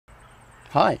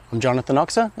Hi, I'm Jonathan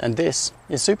Oxer and this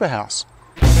is SuperHouse.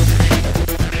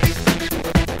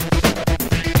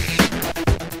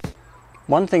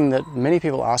 One thing that many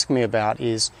people ask me about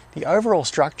is the overall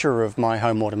structure of my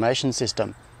home automation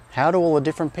system. How do all the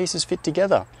different pieces fit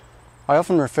together? I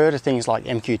often refer to things like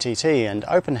MQTT and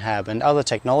OpenHAB and other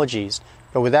technologies,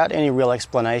 but without any real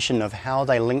explanation of how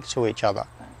they link to each other.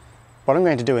 What I'm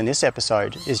going to do in this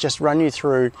episode is just run you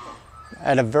through,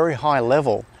 at a very high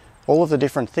level, all of the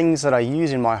different things that I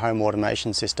use in my home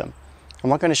automation system.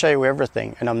 I'm not going to show you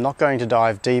everything, and I'm not going to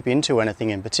dive deep into anything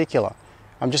in particular.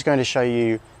 I'm just going to show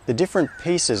you the different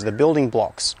pieces, the building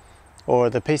blocks,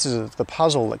 or the pieces of the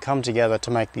puzzle that come together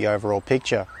to make the overall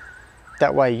picture.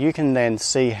 That way you can then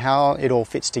see how it all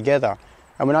fits together.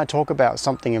 And when I talk about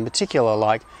something in particular,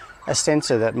 like a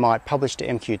sensor that might publish to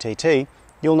MQTT,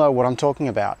 you'll know what I'm talking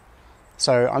about.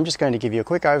 So I'm just going to give you a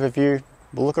quick overview.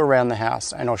 We'll look around the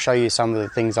house and I'll show you some of the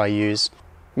things I use.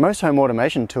 Most home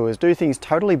automation tours do things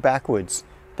totally backwards.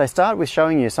 They start with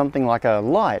showing you something like a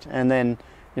light and then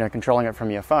controlling it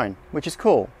from your phone, which is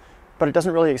cool, but it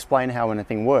doesn't really explain how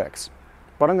anything works.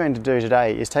 What I'm going to do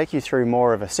today is take you through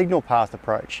more of a signal path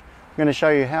approach. I'm going to show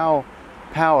you how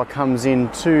power comes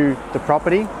into the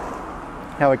property,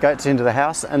 how it gets into the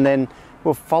house, and then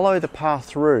we'll follow the path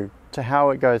through to how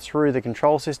it goes through the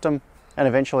control system and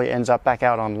eventually ends up back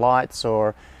out on lights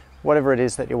or whatever it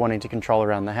is that you're wanting to control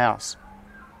around the house.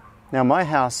 Now, my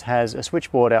house has a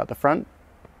switchboard out the front.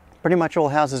 Pretty much all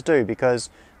houses do, because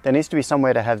there needs to be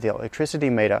somewhere to have the electricity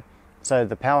meter so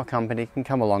the power company can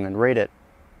come along and read it.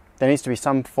 There needs to be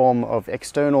some form of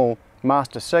external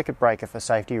master circuit breaker for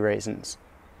safety reasons.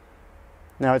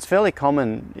 Now, it's fairly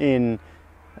common in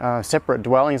separate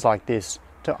dwellings like this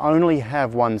to only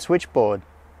have one switchboard.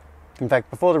 In fact,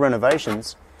 before the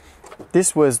renovations,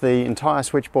 this was the entire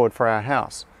switchboard for our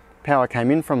house. Power came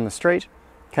in from the street,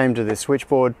 came to this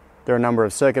switchboard. There are a number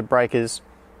of circuit breakers.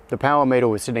 The power meter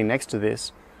was sitting next to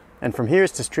this. And from here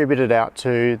it's distributed out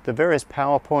to the various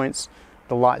power points,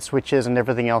 the light switches and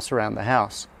everything else around the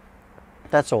house.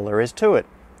 That's all there is to it.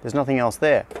 There's nothing else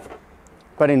there.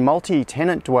 But in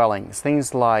multi-tenant dwellings,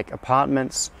 things like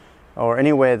apartments or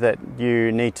anywhere that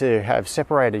you need to have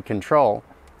separated control,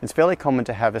 it's fairly common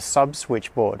to have a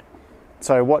sub-switchboard.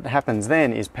 So what happens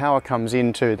then is power comes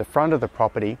into the front of the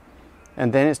property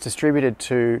and then it's distributed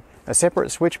to a separate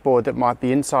switchboard that might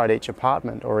be inside each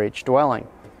apartment or each dwelling.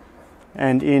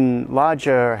 And in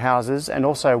larger houses and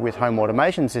also with home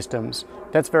automation systems,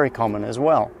 that's very common as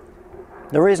well.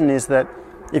 The reason is that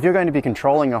if you're going to be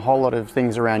controlling a whole lot of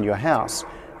things around your house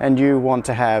and you want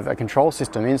to have a control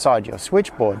system inside your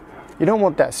switchboard, you don't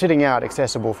want that sitting out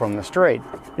accessible from the street.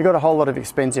 You've got a whole lot of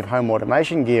expensive home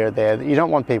automation gear there that you don't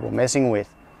want people messing with.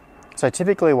 So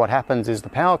typically what happens is the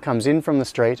power comes in from the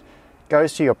street,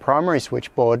 goes to your primary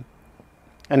switchboard,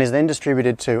 and is then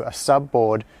distributed to a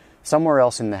sub-board somewhere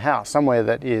else in the house, somewhere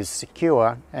that is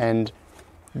secure and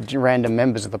random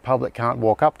members of the public can't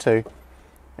walk up to.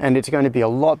 And it's going to be a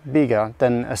lot bigger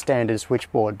than a standard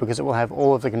switchboard because it will have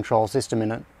all of the control system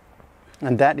in it.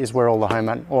 And that is where all the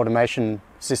home automation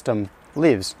system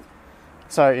lives.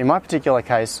 So in my particular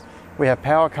case, we have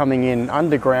power coming in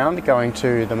underground going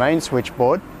to the main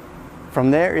switchboard. From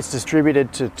there it's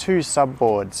distributed to two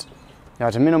sub-boards.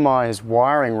 Now, to minimize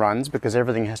wiring runs, because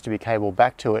everything has to be cabled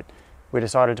back to it, we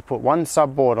decided to put one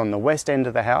sub-board on the west end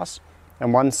of the house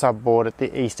and one sub-board at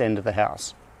the east end of the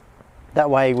house.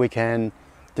 That way we can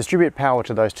distribute power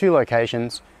to those two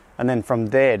locations and then from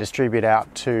there distribute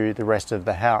out to the rest of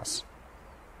the house.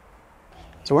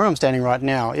 So where I'm standing right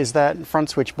now is that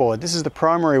front switchboard. This is the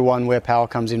primary one where power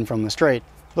comes in from the street.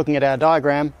 Looking at our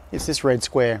diagram, it's this red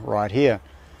square right here.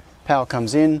 Power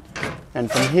comes in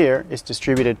and from here it's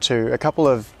distributed to a couple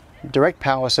of direct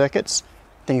power circuits,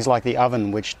 things like the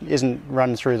oven, which isn't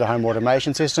run through the home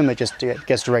automation system, it just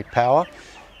gets direct power.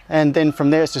 And then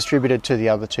from there it's distributed to the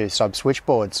other two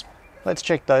sub-switchboards. Let's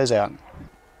check those out.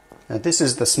 Now, this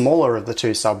is the smaller of the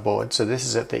two sub-boards, so this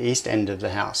is at the east end of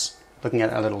the house. Looking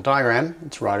at our little diagram,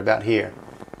 it's right about here.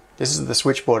 This is the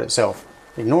switchboard itself.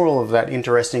 Ignore all of that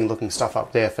interesting looking stuff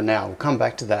up there for now. We'll come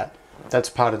back to that. That's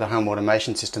part of the home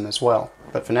automation system as well.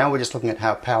 But for now we're just looking at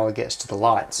how power gets to the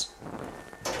lights.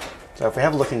 So if we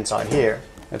have a look inside here,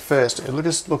 at first it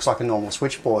just looks like a normal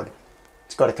switchboard.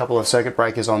 It's got a couple of circuit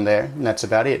breakers on there and that's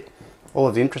about it. All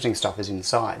of the interesting stuff is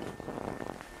inside.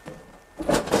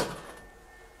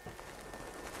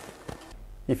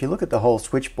 If you look at the whole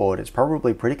switchboard, it's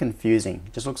probably pretty confusing.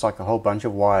 It just looks like a whole bunch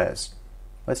of wires.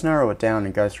 Let's narrow it down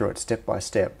and go through it step by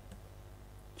step.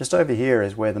 Just over here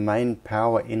is where the main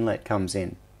power inlet comes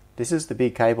in. This is the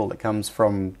big cable that comes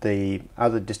from the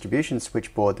other distribution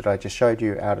switchboard that I just showed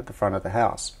you out at the front of the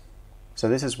house. So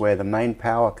this is where the main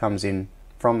power comes in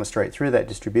from the street through that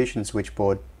distribution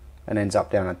switchboard and ends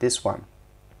up down at this one.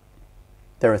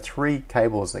 There are 3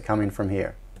 cables that come in from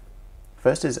here.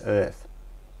 First is earth.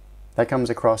 That comes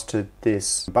across to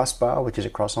this bus bar, which is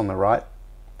across on the right.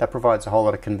 That provides a whole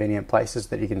lot of convenient places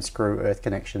that you can screw earth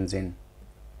connections in.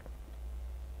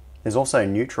 There's also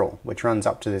neutral, which runs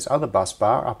up to this other bus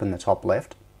bar up in the top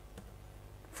left.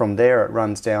 From there it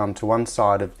runs down to one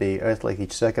side of the earth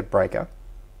leakage circuit breaker,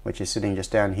 which is sitting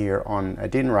just down here on a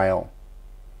DIN rail.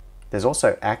 There's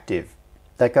also active.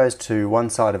 That goes to one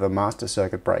side of a master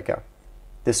circuit breaker.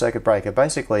 This circuit breaker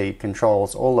basically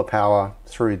controls all the power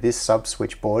through this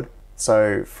sub-switchboard.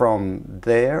 So from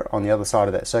there, on the other side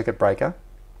of that circuit breaker,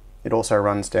 it also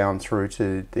runs down through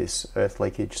to this earth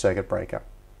leakage circuit breaker.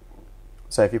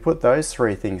 So if you put those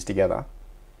 3 things together,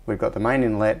 we've got the main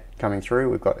inlet coming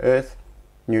through, we've got earth,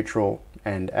 neutral,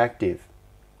 and active.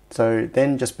 So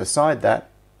then just beside that,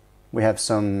 we have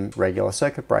some regular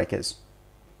circuit breakers.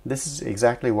 This is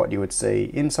exactly what you would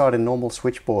see inside a normal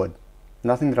switchboard.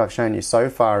 Nothing that I've shown you so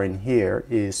far in here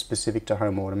is specific to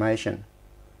home automation.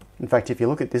 In fact, if you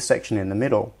look at this section in the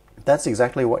middle, that's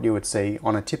exactly what you would see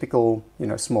on a typical,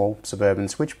 small suburban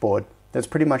switchboard that's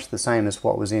pretty much the same as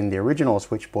what was in the original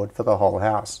switchboard for the whole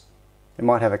house. It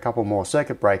might have a couple more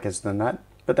circuit breakers than that,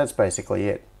 but that's basically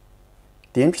it.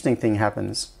 The interesting thing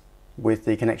happens with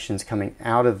the connections coming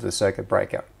out of the circuit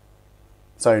breaker.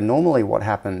 So normally what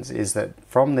happens is that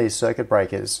from these circuit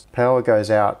breakers, power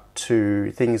goes out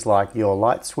to things like your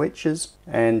light switches,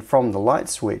 and from the light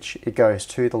switch it goes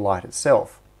to the light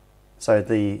itself. So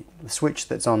the switch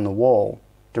that's on the wall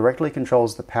directly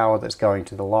controls the power that's going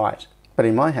to the light. But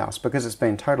in my house, because it's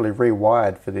been totally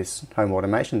rewired for this home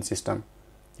automation system,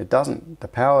 it doesn't. The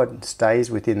power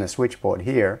stays within the switchboard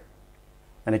here,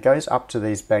 and it goes up to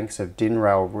these banks of DIN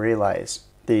rail relays.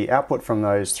 The output from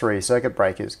those 3 circuit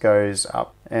breakers goes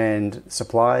up and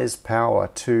supplies power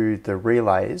to the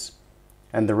relays,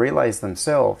 and the relays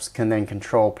themselves can then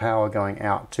control power going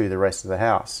out to the rest of the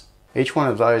house. Each one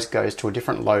of those goes to a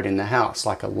different load in the house,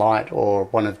 like a light or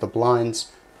one of the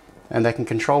blinds, and they can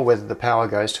control whether the power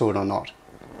goes to it or not.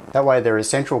 That way there is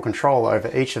central control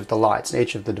over each of the lights,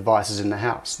 each of the devices in the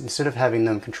house, instead of having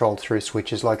them controlled through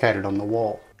switches located on the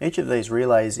wall. Each of these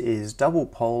relays is double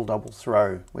pole, double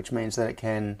throw, which means that it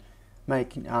can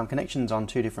make connections on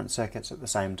 2 different circuits at the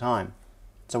same time.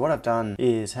 So what I've done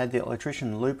is had the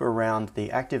electrician loop around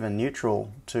the active and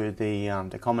neutral to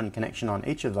the common connection on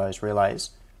each of those relays.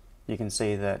 You can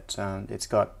see that it's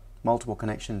got multiple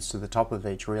connections to the top of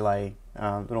each relay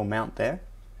little mount there.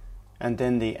 And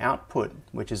then the output,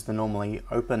 which is the normally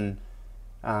open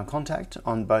contact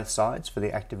on both sides for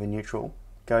the active and neutral,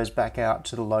 goes back out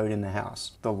to the load in the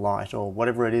house, the light or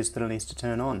whatever it is that it needs to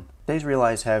turn on. These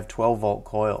relays have 12 volt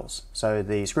coils, so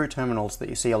the screw terminals that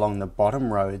you see along the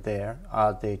bottom row there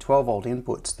are the 12 volt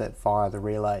inputs that fire the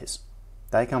relays.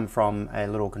 They come from a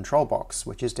little control box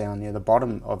which is down near the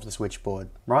bottom of the switchboard.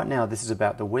 Right now this is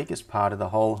about the weakest part of the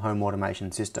whole home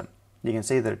automation system. You can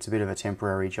see that it's a bit of a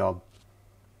temporary job.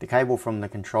 The cable from the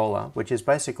controller, which is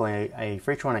basically a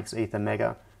Freetronics Ether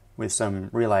Mega with some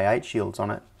Relay 8 shields on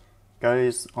it,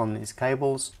 goes on these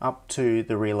cables up to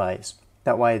the relays.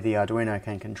 That way the Arduino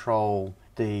can control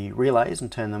the relays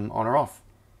and turn them on or off.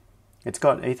 It's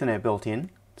got Ethernet built in,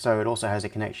 so it also has a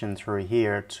connection through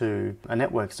here to a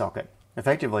network socket.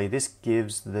 Effectively, this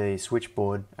gives the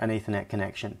switchboard an Ethernet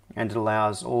connection, and it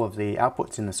allows all of the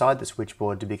outputs inside the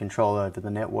switchboard to be controlled over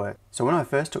the network. So when I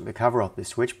first took the cover off this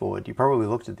switchboard, you probably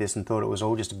looked at this and thought it was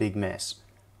all just a big mess.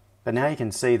 But now you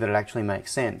can see that it actually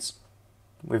makes sense.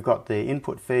 We've got the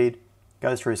input feed,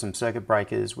 goes through some circuit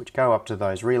breakers which go up to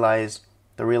those relays.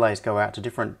 The relays go out to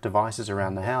different devices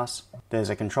around the house. There's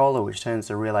a controller which turns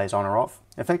the relays on or off.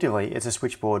 Effectively, it's a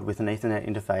switchboard with an Ethernet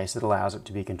interface that allows it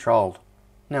to be controlled.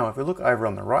 Now if we look over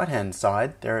on the right hand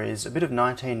side, there is a bit of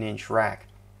 19-inch rack.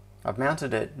 I've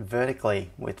mounted it vertically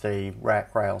with the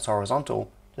rack rails horizontal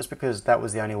just because that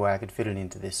was the only way I could fit it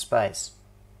into this space.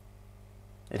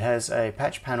 It has a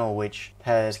patch panel which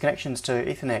has connections to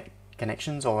Ethernet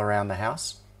connections all around the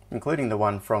house, including the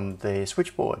one from the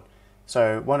switchboard.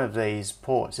 So one of these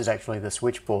ports is actually the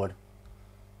switchboard.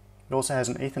 It also has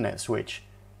an Ethernet switch.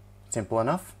 Simple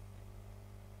enough.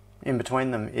 In between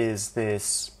them is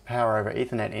this power over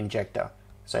Ethernet injector.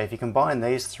 So if you combine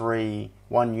these 3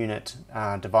 one-unit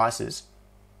devices,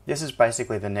 this is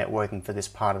basically the networking for this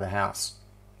part of the house.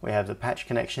 We have the patch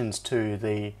connections to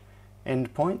the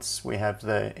endpoints, we have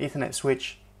the Ethernet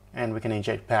switch, and we can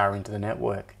inject power into the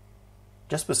network.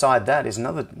 Just beside that is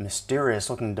another mysterious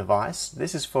looking device.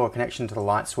 This is for connection to the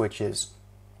light switches.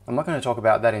 I'm not going to talk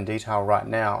about that in detail right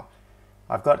now.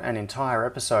 I've got an entire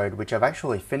episode which I've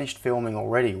actually finished filming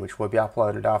already, which will be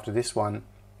uploaded after this one,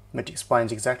 which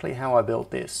explains exactly how I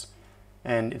built this.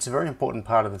 And it's a very important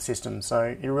part of the system,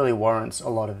 so it really warrants a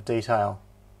lot of detail.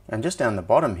 And just down the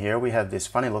bottom here we have this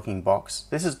funny looking box.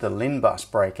 This is the LIN bus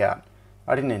breakout.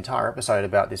 I did an entire episode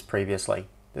about this previously.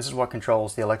 This is what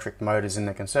controls the electric motors in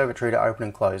the conservatory to open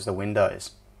and close the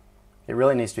windows. It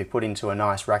really needs to be put into a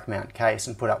nice rack mount case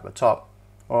and put up the top,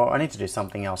 or I need to do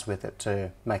something else with it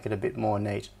to make it a bit more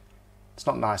neat. It's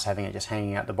not nice having it just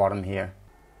hanging out the bottom here.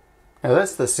 Now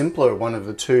that's the simpler one of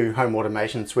the two home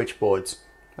automation switchboards.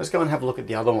 Let's go and have a look at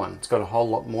the other one. It's got a whole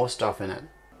lot more stuff in it.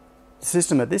 The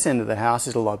system at this end of the house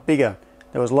is a lot bigger.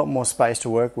 There was a lot more space to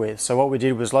work with, so what we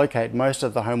did was locate most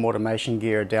of the home automation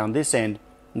gear down this end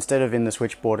instead of in the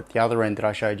switchboard at the other end that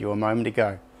I showed you a moment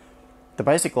ago. The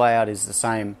basic layout is the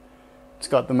same. It's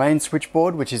got the main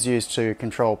switchboard, which is used to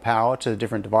control power to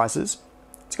different devices.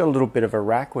 It's got a little bit of a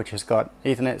rack which has got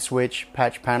Ethernet switch,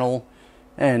 patch panel,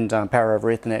 and power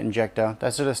over Ethernet injector,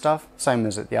 that sort of stuff, same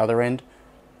as at the other end.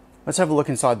 Let's have a look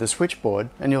inside the switchboard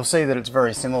and you'll see that it's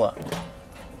very similar.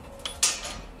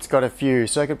 It's got a few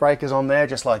circuit breakers on there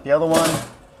just like the other one.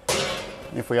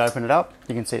 If we open it up,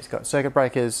 you can see it's got circuit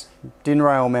breakers, DIN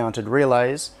rail mounted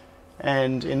relays,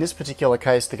 and in this particular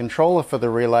case the controller for the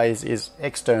relays is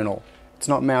external. It's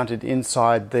not mounted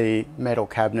inside the metal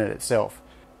cabinet itself.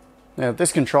 Now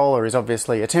this controller is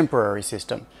obviously a temporary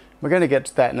system. We're going to get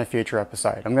to that in a future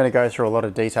episode. I'm going to go through a lot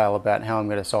of detail about how I'm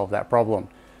going to solve that problem.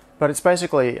 But it's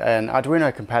basically an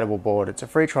Arduino compatible board. It's a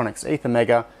Freetronics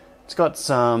EtherMega. It's got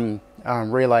some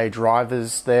relay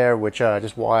drivers there which are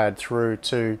just wired through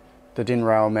to the DIN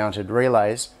rail mounted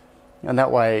relays. And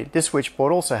that way this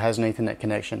switchboard also has an Ethernet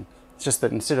connection. It's just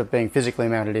that instead of being physically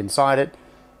mounted inside it,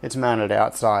 it's mounted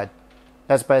outside.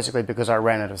 That's basically because I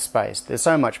ran out of space. There's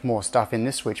so much more stuff in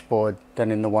this switchboard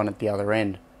than in the one at the other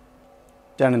end.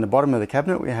 Down in the bottom of the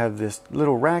cabinet we have this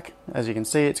little rack. As you can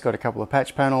see, it's got a couple of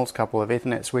patch panels, a couple of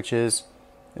Ethernet switches.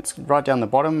 It's right down the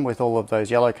bottom with all of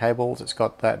those yellow cables. It's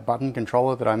got that button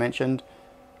controller that I mentioned.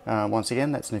 Once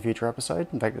again, that's in a future episode.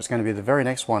 In fact, it's going to be the very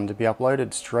next one to be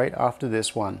uploaded straight after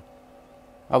this one.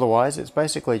 Otherwise, it's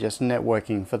basically just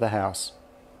networking for the house.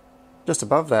 Just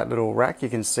above that little rack you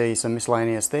can see some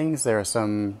miscellaneous things. There are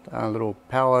some little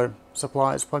power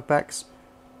supplies, plug backs.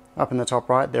 Up in the top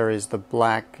right there is the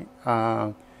black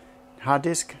hard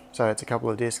disk. So it's a couple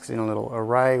of disks in a little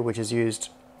array which is used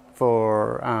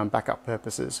for backup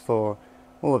purposes for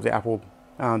all of the Apple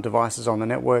devices on the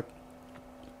network.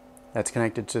 That's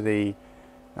connected to the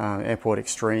Airport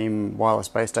Extreme wireless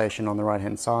base station on the right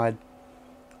hand side.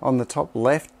 On the top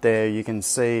left there you can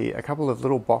see a couple of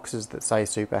little boxes that say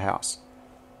SuperHouse.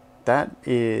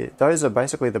 Those are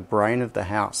basically the brain of the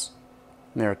house.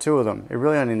 And there are two of them. It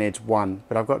really only needs one,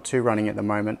 but I've got two running at the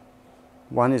moment.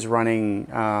 One is running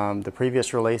the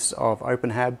previous release of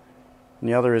OpenHAB, and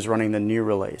the other is running the new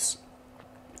release.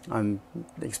 I'm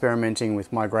experimenting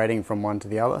with migrating from one to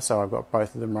the other, so I've got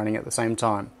both of them running at the same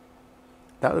time.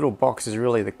 That little box is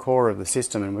really the core of the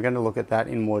system, and we're going to look at that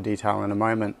in more detail in a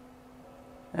moment.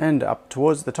 And up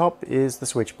towards the top is the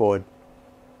switchboard.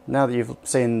 Now that you've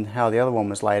seen how the other one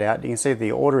was laid out, you can see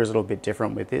the order is a little bit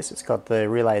different with this. It's got the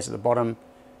relays at the bottom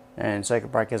and circuit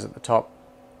breakers at the top.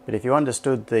 But if you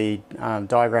understood the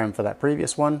diagram for that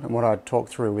previous one and what I'd talked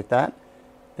through with that,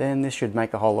 then this should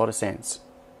make a whole lot of sense.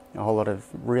 A whole lot of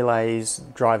relays,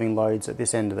 driving loads at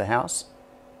this end of the house,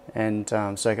 and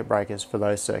circuit breakers for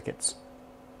those circuits.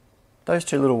 Those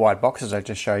two little white boxes I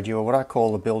just showed you are what I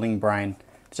call the building brain.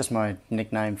 It's just my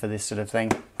nickname for this sort of thing.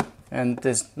 And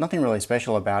there's nothing really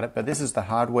special about it, but this is the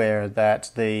hardware that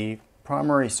the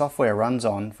primary software runs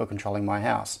on for controlling my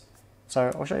house. So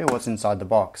I'll show you what's inside the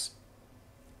box.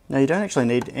 Now you don't actually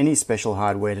need any special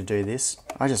hardware to do this.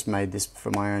 I just made this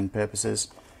for my own purposes.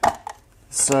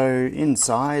 So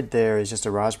inside there is just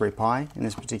a Raspberry Pi. In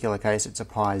this particular case it's a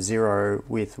Pi Zero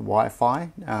with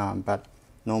Wi-Fi, but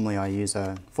normally I use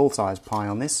a full-size Pi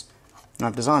on this. And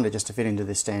I've designed it just to fit into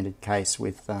this standard case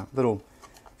with little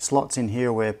slots in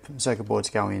here where circuit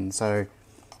boards go in. So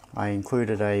I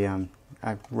included a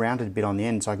rounded bit on the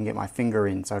end so I can get my finger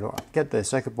in. So to get the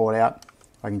circuit board out,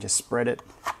 I can just spread it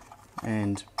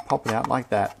and pop it out like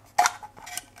that.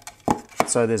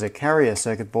 So there's a carrier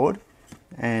circuit board,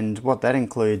 and what that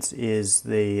includes is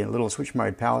the little switch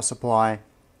mode power supply.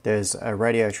 There's a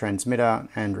radio transmitter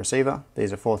and receiver.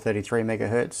 These are 433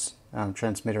 megahertz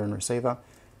transmitter and receiver.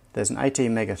 There's an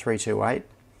ATmega 328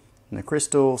 and the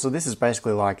crystal. So this is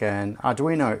basically like an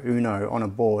Arduino Uno on a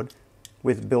board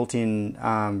with built-in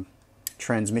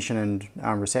transmission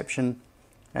and reception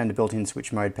and a built-in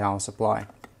switch mode power supply.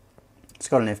 It's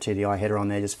got an FTDI header on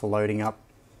there just for loading up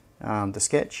the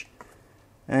sketch.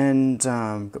 And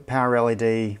got power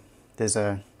LED, there's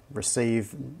a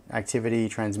receive activity,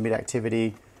 transmit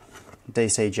activity,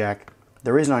 DC jack.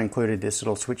 The reason I included this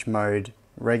little switch mode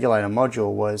regulator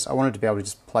module was I wanted to be able to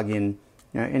just plug in,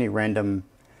 any random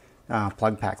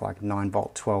plug pack like 9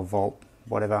 volt, 12 volt,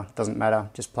 whatever, doesn't matter,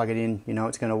 just plug it in,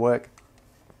 it's going to work.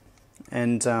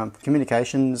 And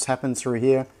communications happens through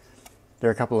here. There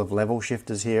are a couple of level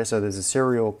shifters here, so there's a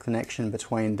serial connection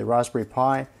between the Raspberry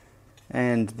Pi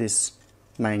and this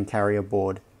main carrier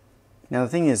board. Now the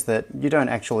thing is that you don't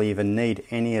actually even need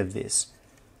any of this.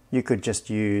 You could just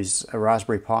use a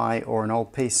Raspberry Pi or an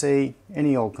old PC,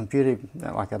 any old computer,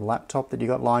 like a laptop that you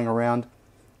got lying around.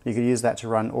 You could use that to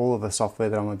run all of the software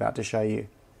that I'm about to show you.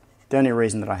 The only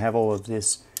reason that I have all of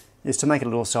this is to make it a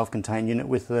little self-contained unit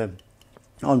with the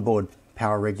onboard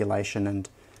power regulation and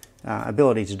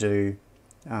ability to do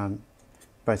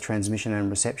both transmission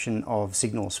and reception of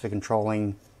signals for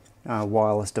controlling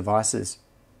wireless devices.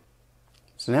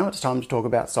 So now it's time to talk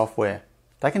about software.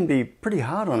 That can be pretty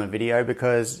hard on a video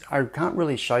because I can't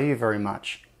really show you very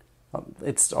much.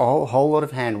 It's a whole lot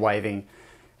of hand waving,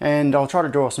 and I'll try to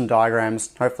draw some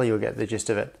diagrams. Hopefully you'll get the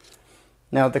gist of it.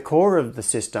 Now the core of the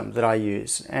system that I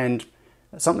use, and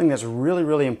something that's really,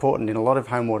 really important in a lot of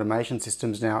home automation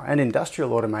systems now and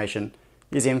industrial automation,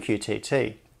 is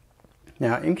MQTT.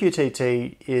 Now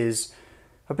MQTT is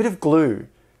a bit of glue.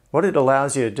 What it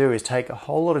allows you to do is take a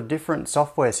whole lot of different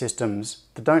software systems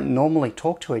that don't normally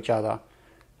talk to each other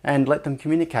and let them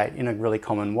communicate in a really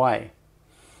common way.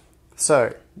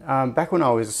 So, back when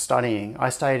I was studying, I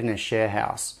stayed in a share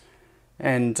house.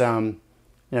 And,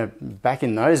 back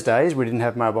in those days, we didn't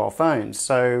have mobile phones.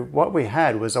 So what we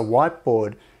had was a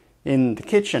whiteboard in the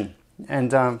kitchen.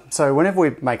 And so whenever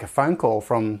we'd make a phone call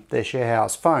from their share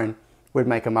house phone, we'd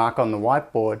make a mark on the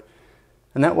whiteboard.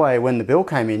 And that way, when the bill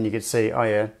came in, you could see, oh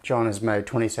yeah, John has made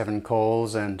 27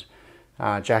 calls and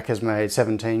Jack has made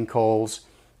 17 calls.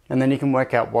 And then you can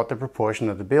work out what the proportion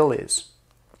of the bill is.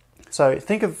 So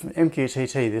think of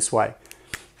MQTT this way.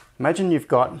 Imagine you've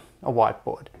got a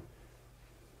whiteboard.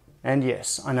 And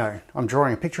yes, I know, I'm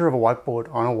drawing a picture of a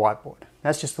whiteboard on a whiteboard.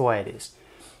 That's just the way it is.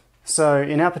 So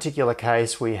in our particular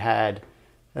case, we had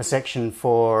a section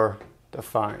for the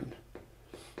phone.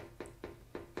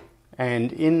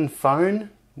 And in phone,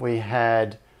 we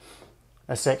had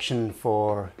a section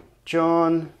for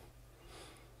John,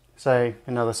 say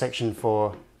another section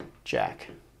for Jack.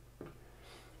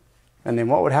 And then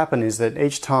what would happen is that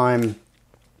each time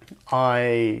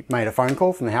I made a phone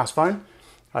call from the house phone,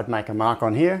 I'd make a mark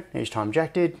on here. Each time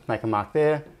Jack did, make a mark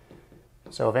there.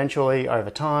 So eventually, over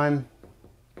time,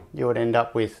 you would end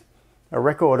up with a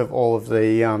record of all of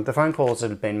the phone calls that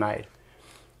had been made.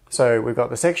 So we've got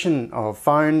the section of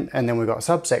phone, and then we've got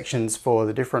subsections for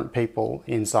the different people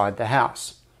inside the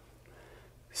house.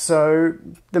 So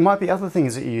there might be other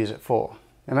things that you use it for.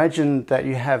 Imagine that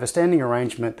you have a standing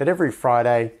arrangement that every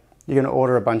Friday you're going to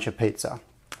order a bunch of pizza.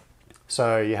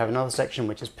 So you have another section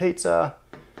which is pizza,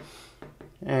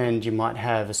 and you might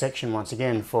have a section once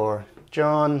again for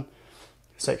John,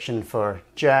 a section for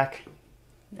Jack,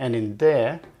 and in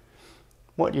there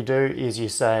what you do is you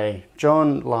say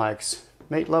John likes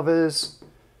meat lovers,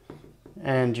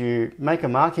 and you make a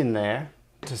mark in there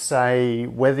to say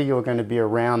whether you're going to be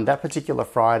around that particular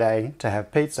Friday to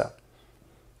have pizza.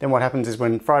 Then what happens is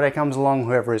when Friday comes along,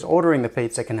 whoever is ordering the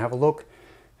pizza can have a look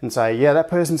and say, yeah, that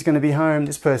person's going to be home,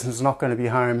 this person's not going to be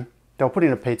home. They'll put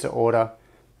in a pizza order,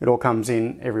 it all comes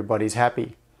in, everybody's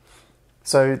happy.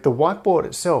 So the whiteboard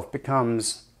itself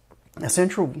becomes a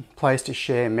central place to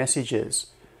share messages,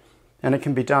 and it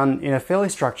can be done in a fairly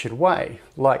structured way,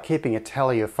 like keeping a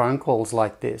tally of phone calls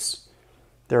like this.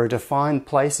 There are defined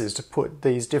places to put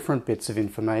these different bits of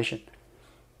information.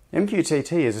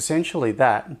 MQTT is essentially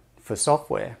that for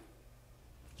software.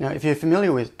 Now, if you're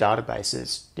familiar with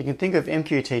databases, you can think of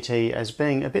MQTT as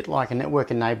being a bit like a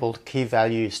network-enabled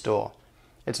key-value store.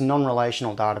 It's a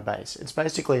non-relational database. It's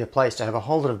basically a place to have a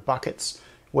whole lot of buckets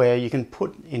where you can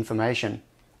put information,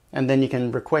 and then you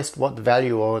can request what the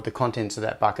value or the contents of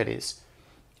that bucket is.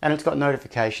 And it's got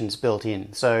notifications built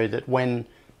in, so that when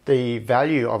the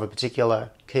value of a particular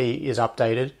key is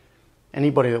updated,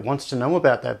 anybody that wants to know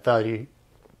about that value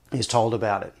is told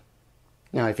about it.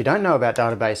 Now, if you don't know about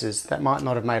databases, that might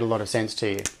not have made a lot of sense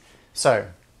to you. So,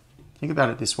 think about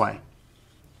it this way.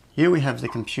 Here we have the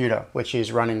computer, which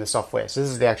is running the software. So this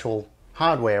is the actual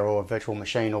hardware or virtual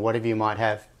machine or whatever you might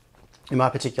have. In my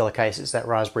particular case, it's that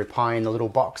Raspberry Pi in the little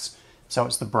box. So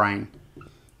it's the brain.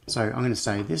 So I'm going to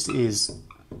say this is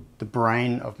the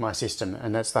brain of my system,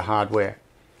 and that's the hardware.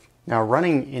 Now,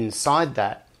 running inside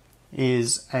that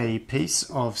is a piece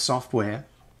of software,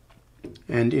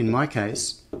 and in my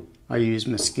case, I use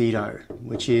Mosquito,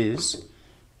 which is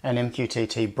an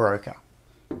MQTT broker.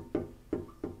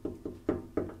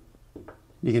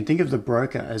 You can think of the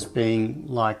broker as being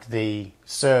like the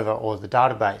server or the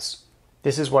database.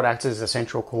 This is what acts as a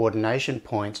central coordination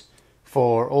point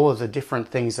for all of the different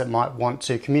things that might want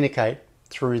to communicate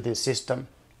through this system.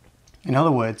 In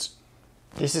other words,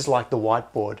 this is like the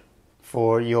whiteboard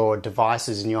for your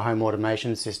devices in your home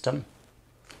automation system.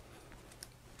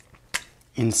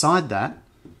 Inside that,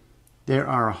 there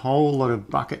are a whole lot of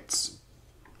buckets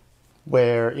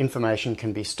where information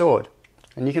can be stored.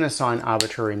 And you can assign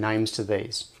arbitrary names to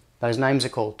these. Those names are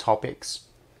called topics.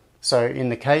 So in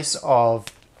the case of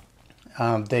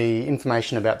the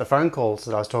information about the phone calls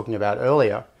that I was talking about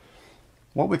earlier,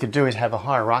 what we could do is have a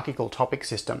hierarchical topic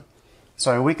system.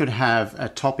 So we could have a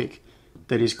topic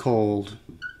that is called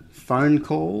phone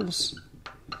calls,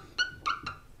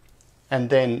 and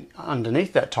then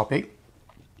underneath that topic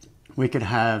we could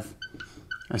have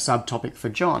a subtopic for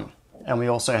John, and we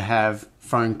also have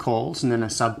phone calls and then a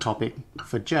subtopic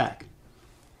for Jack,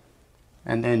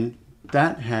 and then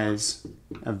that has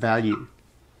a value.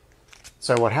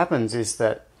 So what happens is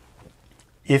that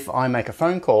if I make a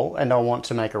phone call and I want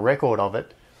to make a record of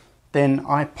it, then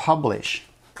I publish.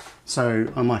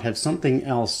 So I might have something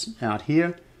else out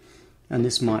here, and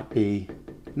this might be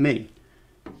me.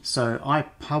 So I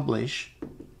publish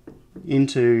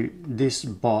into this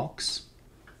box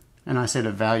and I set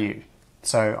a value.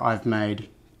 So I've made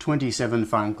 27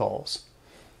 phone calls.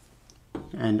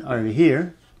 And over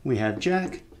here we have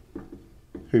Jack,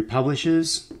 who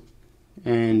publishes,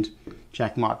 and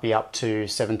Jack might be up to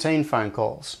 17 phone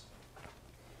calls.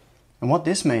 And what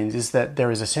this means is that there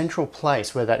is a central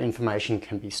place where that information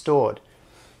can be stored.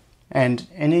 And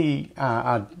any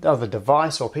other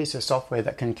device or piece of software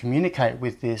that can communicate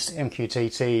with this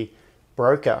MQTT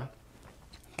broker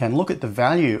can look at the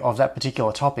value of that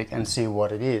particular topic and see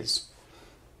what it is.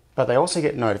 But they also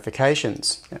get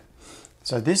notifications.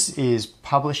 So this is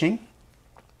publishing.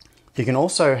 You can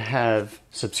also have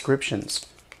subscriptions.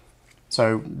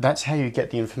 So that's how you get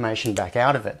the information back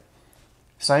out of it.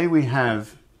 Say we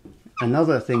have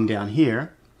another thing down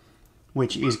here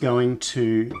which is going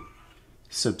to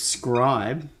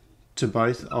subscribe to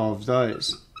both of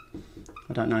those.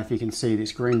 I don't know if you can see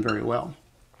this green very well.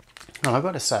 And I've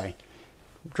got to say,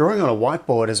 drawing on a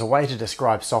whiteboard as a way to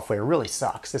describe software really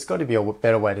sucks. There's got to be a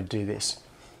better way to do this.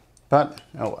 But,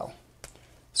 oh well.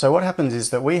 So what happens is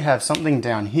that we have something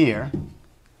down here.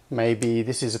 Maybe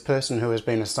this is a person who has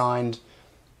been assigned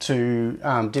to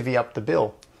divvy up the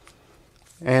bill.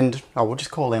 And I will just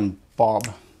call him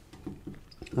Bob.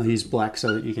 I'll use black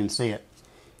so that you can see it.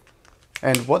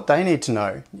 And what they need to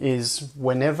know is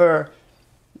whenever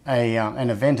an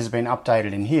event has been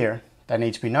updated in here, they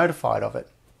need to be notified of it.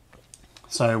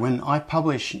 So when I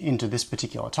publish into this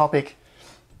particular topic,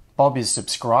 Bob is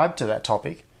subscribed to that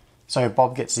topic, so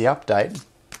Bob gets the update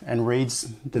and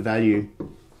reads the value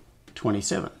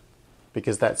 27,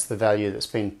 because that's the value that's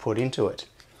been put into it.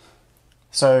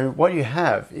 So what you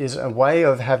have is a way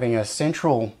of having a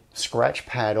central scratch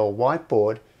pad or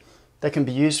whiteboard that can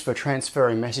be used for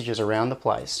transferring messages around the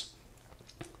place.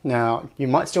 Now, you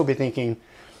might still be thinking,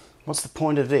 what's the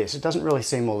point of this? It doesn't really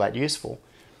seem all that useful.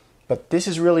 But this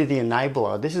is really the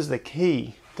enabler. This is the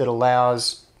key that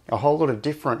allows a whole lot of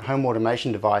different home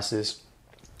automation devices,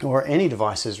 or any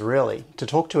devices really, to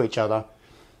talk to each other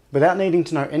without needing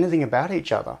to know anything about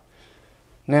each other.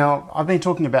 Now, I've been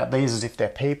talking about these as if they're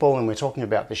people, and we're talking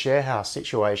about the share house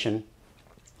situation,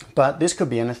 but this could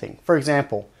be anything. For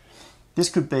example, this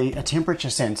could be a temperature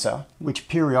sensor which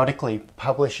periodically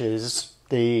publishes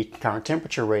the current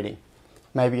temperature reading.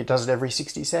 Maybe it does it every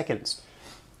 60 seconds.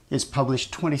 It's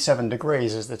published 27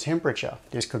 degrees as the temperature.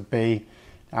 This could be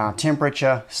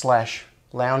temperature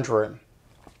 / lounge room.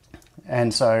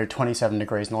 And so 27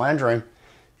 degrees in the lounge room,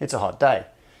 it's a hot day.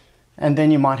 And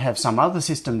then you might have some other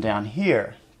system down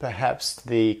here, perhaps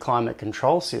the climate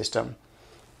control system,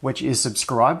 which is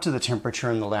subscribed to the temperature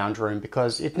in the lounge room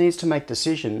because it needs to make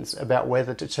decisions about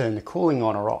whether to turn the cooling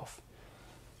on or off.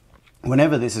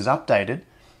 Whenever this is updated,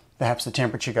 perhaps the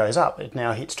temperature goes up. It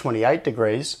now hits 28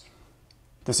 degrees.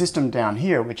 The system down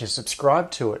here, which is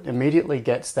subscribed to it, immediately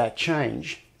gets that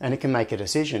change and it can make a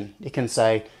decision. It can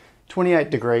say, 28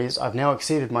 degrees, I've now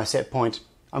exceeded my set point,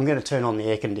 I'm going to turn on the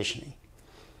air conditioning.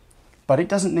 But it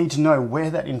doesn't need to know where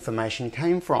that information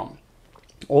came from.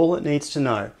 All it needs to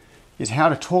know is how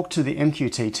to talk to the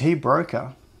MQTT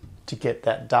broker to get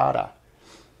that data.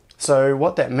 So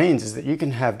what that means is that you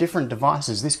can have different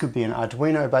devices. This could be an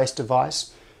Arduino-based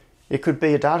device. It could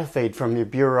be a data feed from your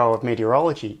Bureau of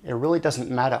Meteorology. It really doesn't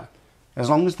matter. As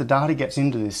long as the data gets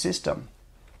into this system,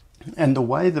 And the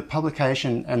way the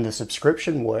publication and the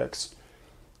subscription works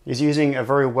is using a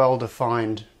very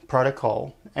well-defined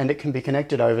protocol, and it can be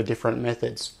connected over different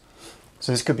methods.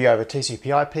 So this could be over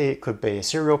TCP/IP, it could be a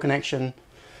serial connection,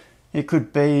 it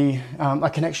could be a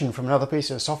connection from another piece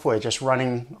of software just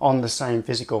running on the same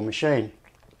physical machine.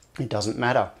 It doesn't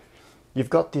matter. You've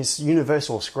got this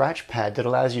universal scratch pad that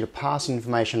allows you to pass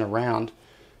information around,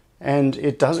 and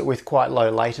it does it with quite low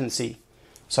latency.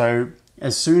 So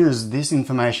as soon as this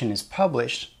information is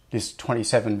published, this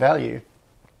 27 value,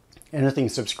 anything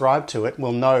subscribed to it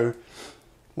will know,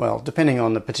 well, depending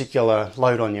on the particular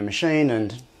load on your machine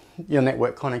and your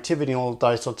network connectivity and all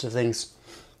those sorts of things,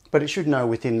 but it should know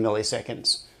within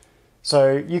milliseconds.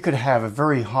 So you could have a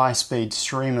very high-speed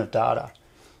stream of data.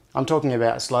 I'm talking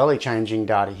about slowly changing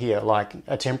data here, like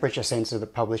a temperature sensor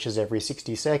that publishes every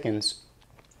 60 seconds,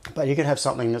 but you could have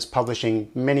something that's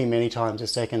publishing many, many times a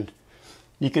second.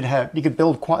 You could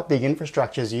build quite big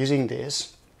infrastructures using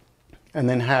this, and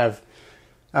then have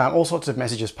all sorts of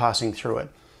messages passing through it.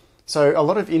 So a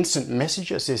lot of instant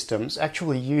messenger systems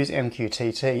actually use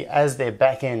MQTT as their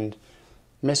back-end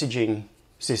messaging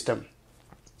system,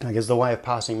 like as the way of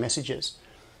passing messages.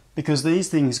 Because these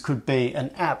things could be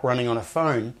an app running on a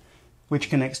phone which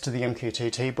connects to the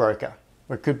MQTT broker.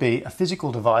 Or it could be a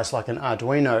physical device like an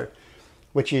Arduino,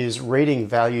 which is reading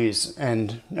values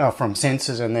and from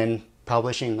sensors and then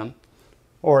publishing them.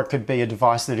 Or it could be a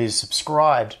device that is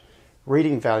subscribed,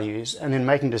 reading values and then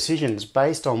making decisions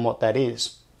based on what that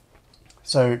is.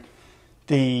 So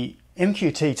the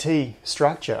MQTT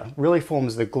structure really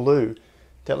forms the glue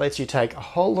that lets you take a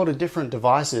whole lot of different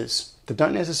devices that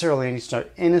don't necessarily need to know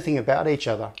anything about each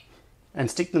other and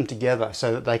stick them together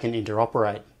so that they can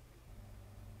interoperate.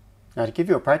 Now, to give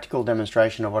you a practical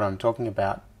demonstration of what I'm talking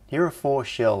about, here are 4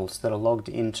 shells that are logged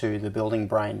into the building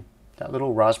brain, that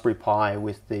little Raspberry Pi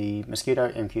with the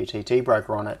Mosquito MQTT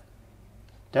broker on it.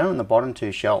 Down on the bottom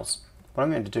 2 shells, what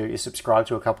I'm going to do is subscribe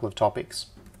to a couple of topics.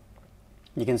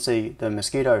 You can see the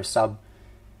Mosquito sub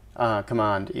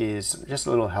command is just a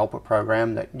little helper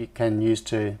program that you can use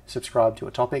to subscribe to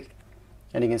a topic.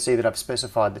 And you can see that I've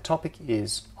specified the topic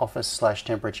is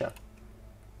office/temperature.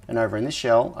 And over in this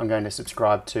shell, I'm going to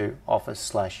subscribe to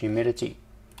office/humidity.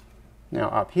 Now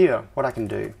up here, what I can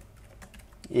do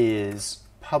is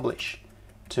publish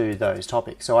to those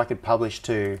topics. So I could publish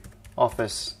to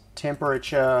office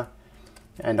temperature,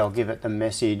 and I'll give it the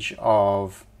message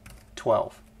of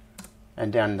 12.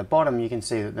 And down in the bottom, you can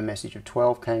see that the message of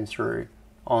 12 came through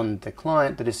on the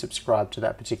client that is subscribed to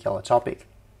that particular topic.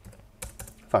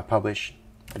 If I publish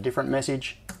a different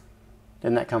message,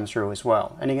 then that comes through as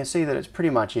well. And you can see that it's pretty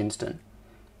much instant.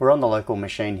 We're on the local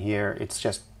machine here. It's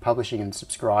just publishing and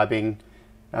subscribing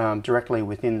directly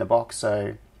within the box.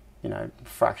 So,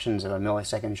 fractions of a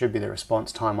millisecond should be the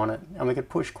response time on it. And we could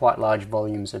push quite large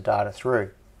volumes of data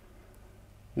through.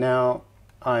 Now,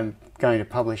 I'm going to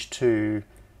publish to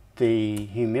the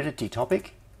humidity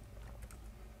topic.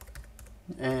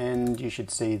 And you should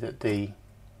see that the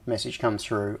message comes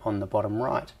through on the bottom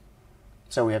right.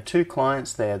 So we have 2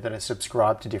 clients there that are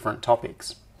subscribed to different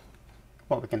topics.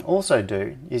 What we can also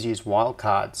do is use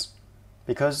wildcards.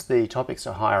 Because the topics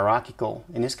are hierarchical,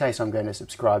 in this case I'm going to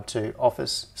subscribe to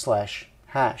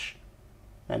office/hash.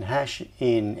 And hash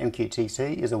in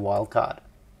MQTT is a wildcard.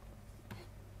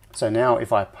 So now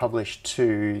if I publish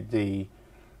to the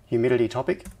humidity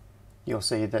topic, you'll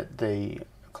see that the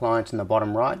client in the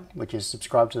bottom right, which is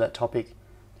subscribed to that topic,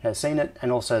 has seen it,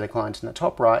 and also the client in the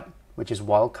top right, which is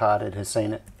wildcarded, has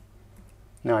seen it.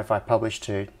 Now if I publish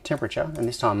to temperature, and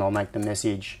this time I'll make the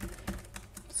message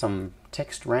some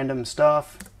text random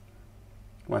stuff,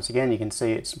 once again you can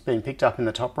see it's been picked up in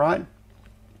the top right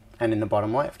and in the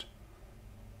bottom left.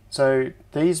 So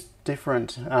these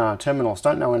different terminals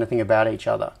don't know anything about each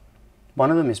other. One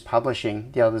of them is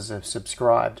publishing, the others are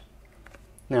subscribed.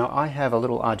 Now I have a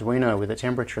little Arduino with a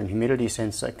temperature and humidity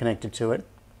sensor connected to it,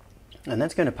 and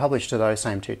that's going to publish to those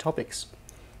same 2 topics.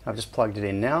 I've just plugged it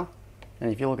in now,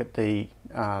 and if you look at the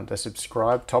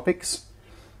subscribed topics,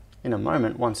 in a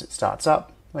moment, once it starts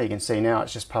up, well, you can see now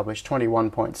it's just published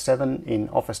 21.7 in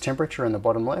office temperature in the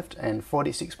bottom left and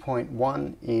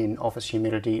 46.1 in office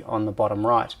humidity on the bottom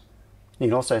right. You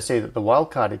can also see that the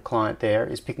wildcarded client there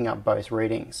is picking up both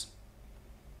readings.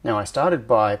 Now I started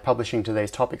by publishing to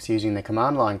these topics using the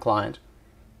command line client,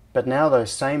 but now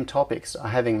those same topics are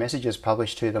having messages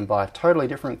published to them by a totally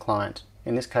different client.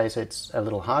 In this case it's a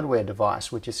little hardware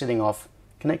device which is sitting off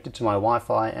connected to my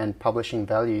Wi-Fi and publishing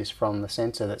values from the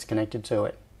sensor that's connected to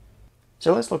it.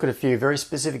 So let's look at a few very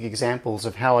specific examples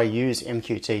of how I use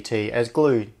MQTT as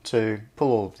glue to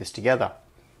pull all of this together.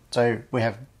 So we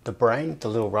have the brain, the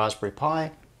little Raspberry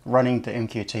Pi, running the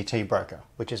MQTT broker,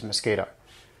 which is Mosquito.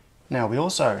 Now we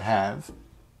also have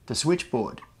the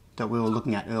switchboard that we were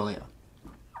looking at earlier.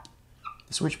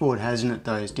 The switchboard has in it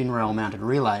those DIN rail mounted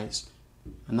relays,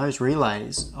 and those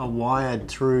relays are wired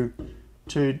through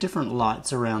to different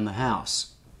lights around the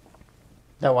house.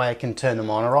 That way I can turn them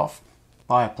on or off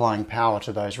by applying power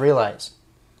to those relays.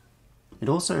 It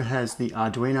also has the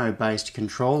Arduino based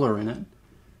controller in it,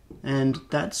 and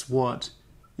that's what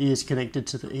is connected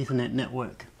to the Ethernet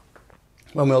network.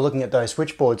 When we were looking at those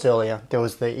switchboards earlier, there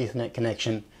was the Ethernet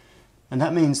connection, and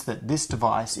that means that this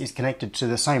device is connected to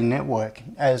the same network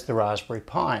as the Raspberry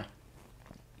Pi.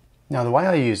 Now the way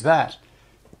I use that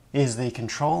is the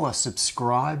controller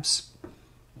subscribes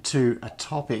to a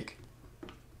topic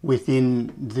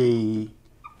within the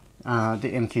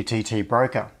MQTT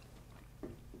broker.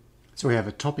 So we have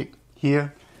a topic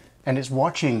here, and it's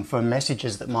watching for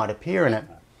messages that might appear in it.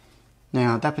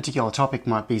 Now that particular topic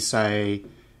might be, say,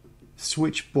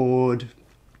 switchboard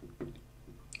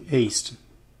east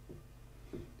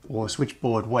or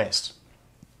switchboard west.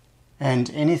 And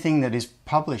anything that is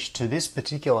published to this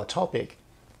particular topic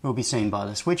will be seen by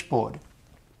the switchboard.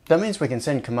 That means we can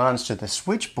send commands to the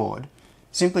switchboard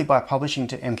simply by publishing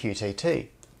to MQTT.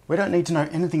 We don't need to know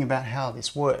anything about how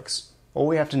this works. All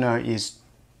we have to know is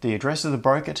the address of the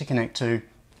broker to connect to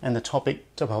and the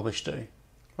topic to publish to.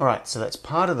 Alright, so that's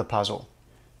part of the puzzle.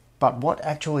 But what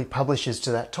actually publishes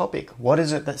to that topic? What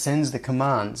is it that sends the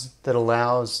commands that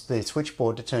allows the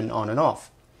switchboard to turn on and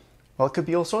off? Well, it could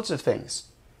be all sorts of things.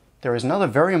 There is another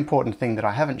very important thing that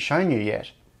I haven't shown you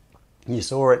yet. You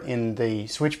saw it in the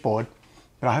switchboard,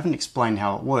 but I haven't explained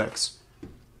how it works.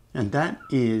 And that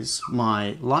is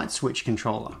my light switch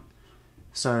controller.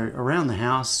 So around the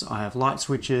house I have light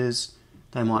switches.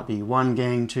 They might be 1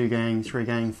 gang, 2 gang, 3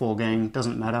 gang, 4 gang,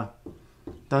 doesn't matter.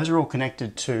 Those are all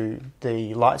connected to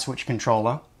the light switch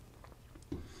controller.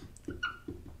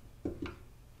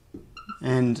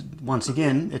 And once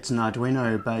again, it's an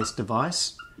Arduino based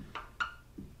device.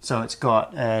 So it's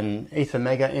got an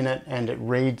EtherMega in it, and it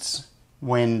reads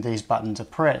when these buttons are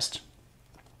pressed.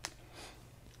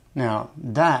 Now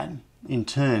that in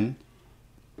turn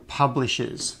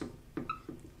publishes.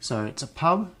 So it's a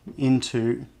pub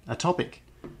into a topic,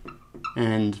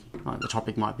 and the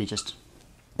topic might be just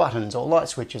buttons or light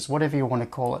switches, whatever you want to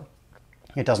call it.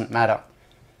 It doesn't matter.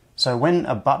 So when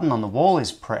a button on the wall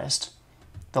is pressed,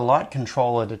 the light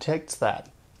controller detects that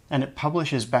and it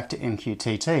publishes back to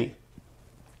MQTT.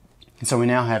 And so we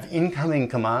now have incoming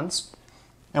commands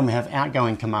and we have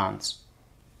outgoing commands.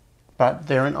 But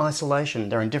they're in isolation,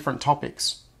 they're in different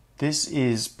topics. This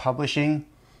is publishing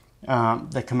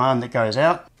the command that goes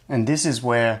out, and this is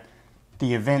where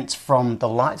the events from the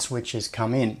light switches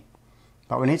come in.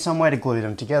 But we need some way to glue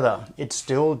them together. It's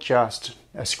still just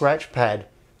a scratch pad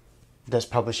that's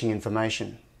publishing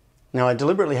information. Now I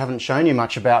deliberately haven't shown you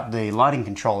much about the lighting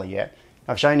controller yet.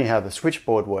 I've shown you how the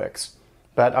switchboard works,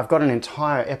 but I've got an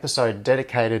entire episode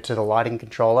dedicated to the lighting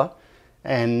controller,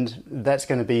 and that's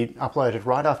going to be uploaded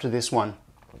right after this one.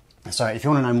 So if you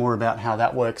want to know more about how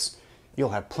that works, you'll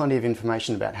have plenty of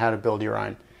information about how to build your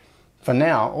own. For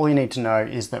now, all you need to know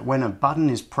is that when a button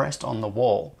is pressed on the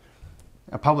wall,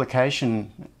 a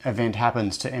publication event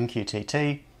happens to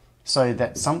MQTT so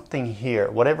that something here,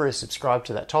 whatever is subscribed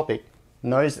to that topic,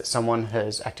 knows that someone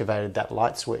has activated that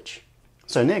light switch.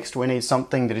 So next we need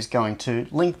something that is going to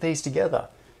link these together.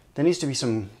 There needs to be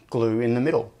some glue in the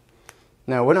middle.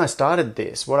 Now when I started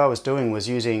this, what I was doing was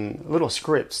using little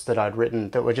scripts that I'd written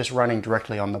that were just running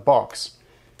directly on the box.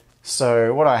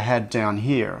 So what I had down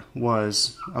here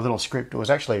was a little script that was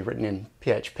actually written in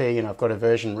PHP, and I've got a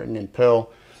version written in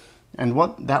Perl. And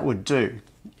what that would do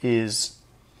is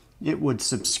it would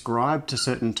subscribe to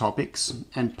certain topics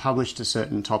and publish to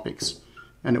certain topics.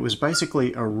 And it was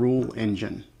basically a rule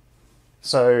engine.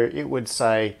 So it would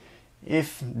say,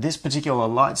 if this particular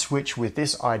light switch with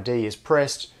this ID is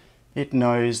pressed, it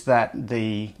knows that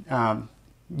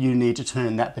you need to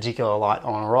turn that particular light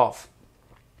on or off.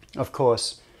 Of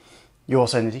course, you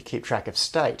also need to keep track of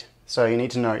state. So you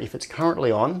need to know if it's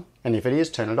currently on, and if it is,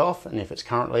 turn it off, and if it's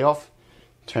currently off,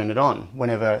 turn it on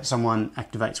whenever someone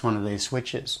activates one of these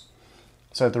switches.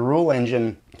 So the rule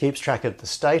engine keeps track of the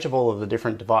state of all of the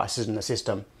different devices in the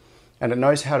system, and it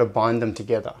knows how to bind them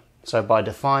together. So by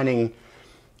defining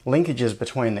linkages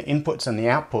between the inputs and the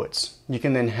outputs, you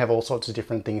can then have all sorts of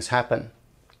different things happen.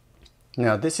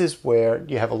 Now this is where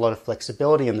you have a lot of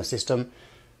flexibility in the system,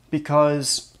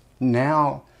 because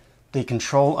now the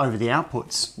control over the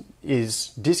outputs is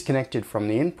disconnected from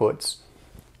the inputs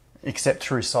except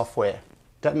through software.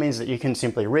 That means that you can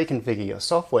simply reconfigure your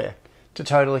software to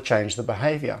totally change the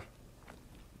behavior.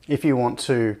 If you want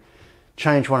to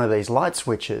change one of these light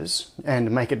switches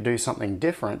and make it do something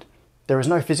different, there is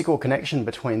no physical connection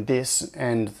between this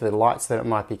and the lights that it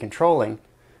might be controlling.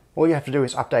 All you have to do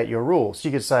is update your rules.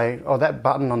 You could say, oh, that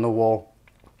button on the wall,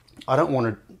 I don't want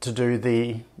it to do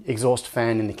the exhaust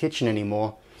fan in the kitchen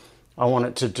anymore. I want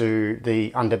it to do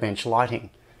the underbench lighting.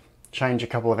 Change a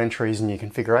couple of entries in your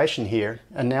configuration here,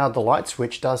 and now the light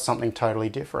switch does something totally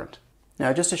different.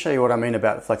 Now, just to show you what I mean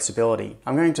about flexibility,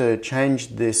 I'm going to change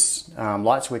this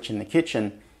light switch in the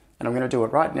kitchen, and I'm going to do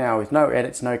it right now with no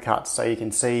edits, no cuts, so you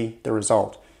can see the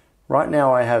result. Right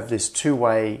now I have this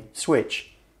two-way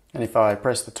switch, and if I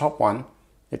press the top one,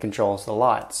 it controls the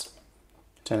lights.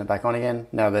 Turn it back on again.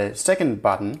 Now the second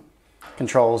button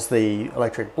controls the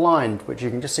electric blind, which you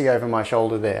can just see over my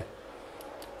shoulder there.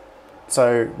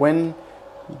 So when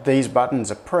these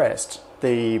buttons are pressed,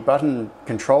 the button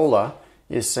controller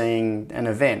is seeing an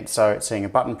event. So it's seeing a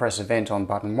button press event on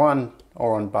button 1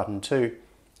 or on button 2.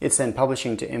 It's then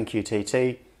publishing to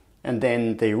MQTT, and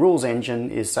then the rules engine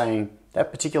is saying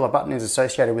that particular button is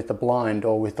associated with the blind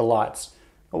or with the lights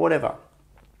or whatever.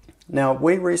 Now,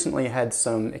 we recently had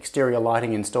some exterior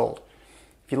lighting installed.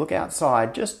 If you look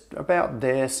outside, just about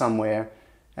there somewhere,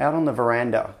 out on the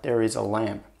veranda, there is a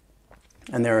lamp.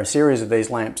 And there are a series of these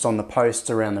lamps on the posts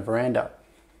around the veranda.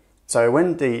 So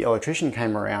when the electrician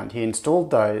came around, he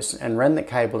installed those and ran the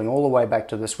cabling all the way back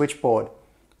to the switchboard.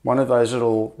 One of those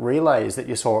little relays that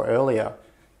you saw earlier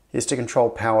is to control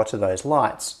power to those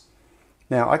lights.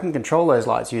 Now, I can control those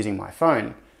lights using my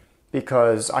phone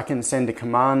because I can send a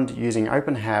command using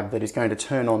OpenHAB that is going to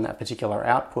turn on that particular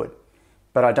output.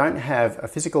 But I don't have a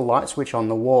physical light switch on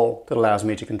the wall that allows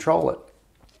me to control it.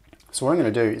 So what I'm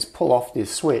going to do is pull off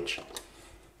this switch.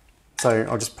 So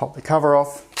I'll just pop the cover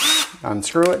off,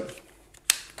 unscrew it.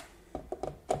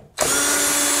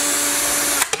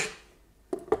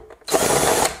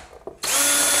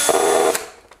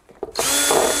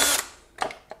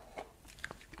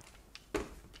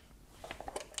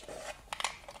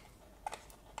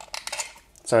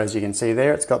 So as you can see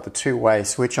there, it's got the two-way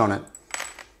switch on it.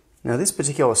 Now this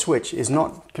particular switch is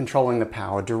not controlling the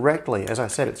power directly. As I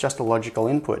said, it's just a logical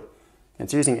input.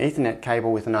 It's using Ethernet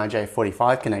cable with an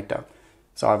RJ45 connector.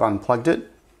 So I've unplugged it,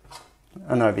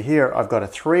 and over here I've got a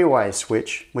three-way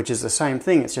switch, which is the same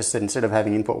thing. It's just that instead of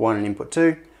having input 1 and input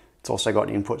 2, it's also got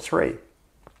input 3.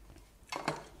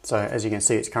 So as you can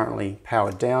see, it's currently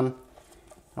powered down.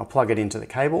 I'll plug it into the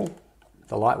cable.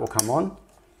 The light will come on.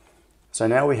 So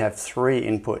now we have 3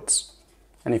 inputs.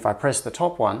 And if I press the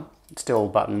top one, it's still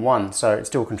button 1, so it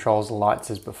still controls the lights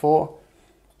as before.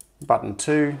 Button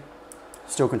 2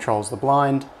 still controls the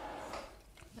blind.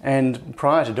 And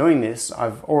prior to doing this,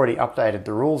 I've already updated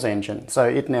the rules engine, so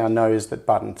it now knows that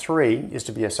button 3 is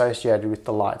to be associated with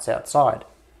the lights outside.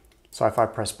 So if I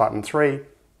press button 3,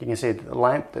 you can see that the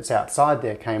lamp that's outside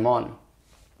there came on.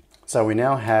 So we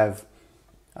now have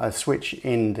a switch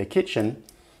in the kitchen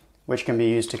which can be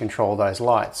used to control those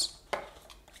lights.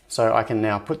 So I can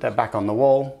now put that back on the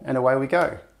wall, and away we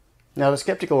go. Now the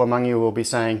skeptical among you will be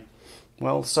saying,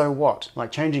 well, so what?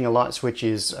 Like, changing a light switch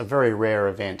is a very rare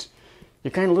event. You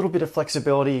gain a little bit of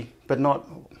flexibility, but not,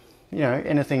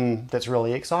 anything that's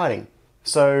really exciting.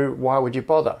 So why would you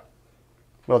bother?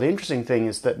 Well, the interesting thing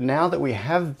is that now that we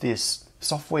have this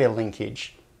software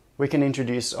linkage, we can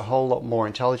introduce a whole lot more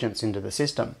intelligence into the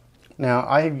system. Now,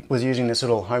 I was using this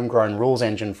little homegrown rules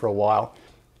engine for a while.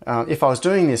 If I was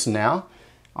doing this now,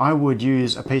 I would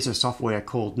use a piece of software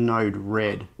called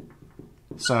Node-RED.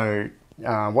 So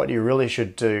what you really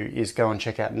should do is go and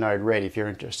check out Node-RED if you're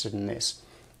interested in this.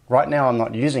 Right now I'm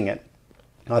not using it.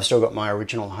 I've still got my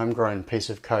original homegrown piece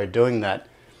of code doing that,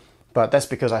 but that's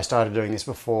because I started doing this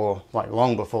before,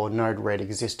 long before Node-RED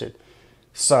existed.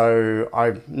 So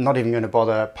I'm not even going to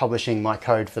bother publishing my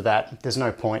code for that. There's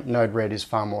no point. Node-RED is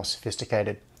far more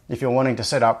sophisticated. If you're wanting to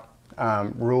set up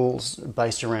rules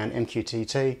based around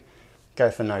MQTT, go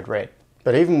for Node-RED.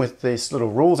 But even with this little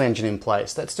rules engine in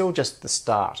place, that's still just the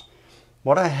start.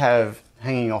 What I have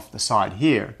hanging off the side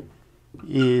here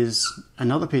is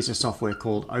another piece of software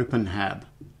called OpenHAB.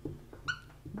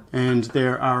 And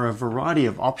there are a variety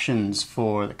of options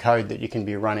for the code that you can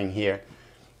be running here.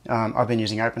 I've been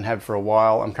using OpenHAB for a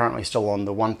while. I'm currently still on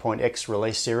the 1.x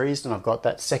release series, and I've got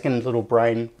that second little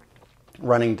brain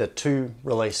running the 2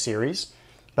 release series,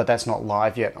 but that's not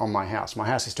live yet on my house. My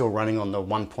house is still running on the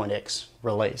 1.x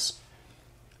release.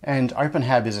 And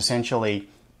OpenHAB is essentially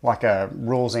like a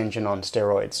rules engine on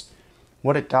steroids.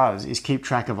 What it does is keep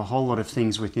track of a whole lot of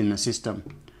things within the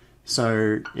system.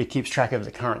 So it keeps track of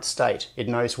the current state. It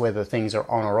knows whether things are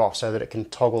on or off so that it can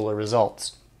toggle the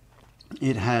results.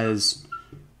 It has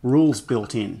rules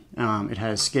built in. It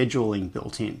has scheduling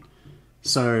built in.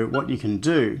 So what you can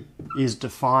do is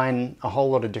define a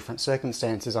whole lot of different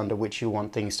circumstances under which you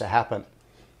want things to happen.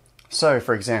 So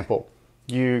for example,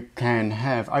 you can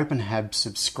have OpenHAB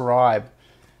subscribe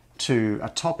to a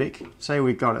topic. Say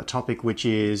we've got a topic which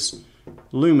is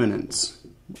luminance,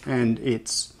 and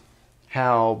it's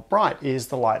how bright is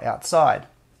the light outside.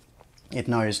 It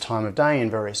knows time of day and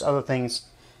various other things.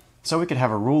 So we could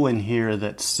have a rule in here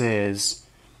that says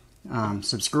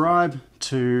subscribe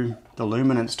to the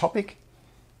luminance topic,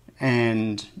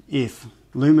 and if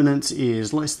luminance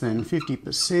is less than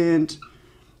 50%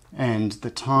 and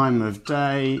the time of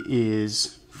day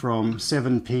is from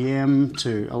 7 p.m.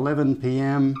 to 11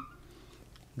 p.m,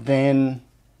 then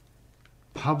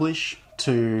publish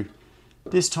to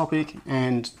this topic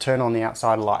and turn on the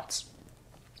outside lights.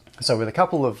 So with a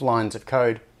couple of lines of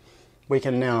code, we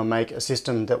can now make a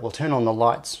system that will turn on the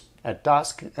lights at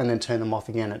dusk and then turn them off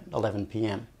again at 11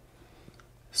 p.m.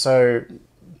 So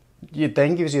it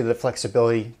then gives you the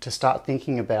flexibility to start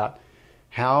thinking about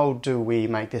how do we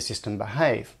make this system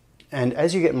behave. And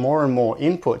as you get more and more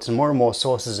inputs and more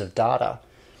sources of data,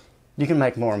 you can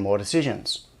make more and more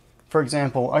decisions. For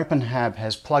example, OpenHAB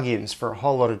has plugins for a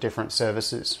whole lot of different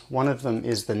services. One of them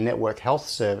is the network health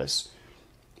service,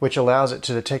 which allows it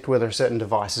to detect whether certain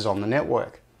device is on the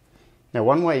network. Now,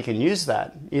 one way you can use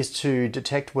that is to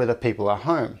detect whether people are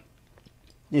home.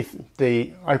 If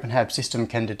the OpenHAB system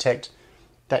can detect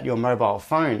that your mobile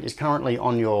phone is currently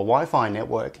on your Wi-Fi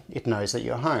network, it knows that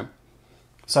you're home.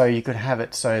 So you could have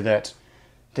it so that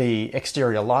the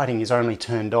exterior lighting is only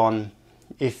turned on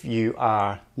if you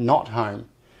are not home.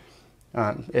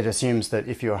 It assumes that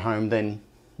if you're home, then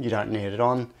you don't need it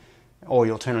on, or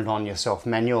you'll turn it on yourself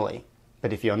manually.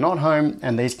 But if you're not home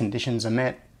and these conditions are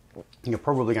met, you're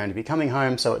probably going to be coming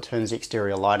home, so it turns the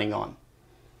exterior lighting on.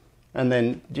 And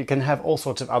then you can have all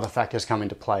sorts of other factors come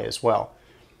into play as well.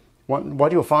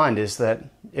 What you'll find is that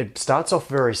it starts off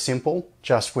very simple,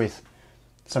 just with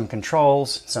some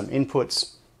controls, some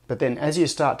inputs, but then as you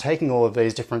start taking all of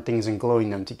these different things and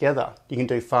gluing them together, you can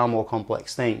do far more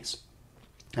complex things.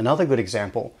 Another good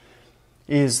example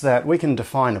is that we can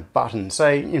define a button.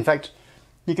 Say, in fact,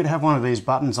 you could have one of these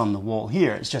buttons on the wall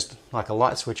here. It's just like a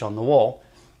light switch on the wall.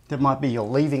 That might be your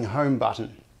leaving home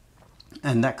button.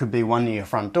 And that could be one near your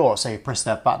front door. So you press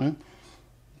that button,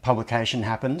 publication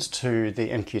happens to the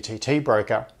MQTT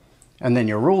broker, and then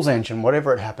your rules engine,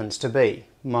 whatever it happens to be,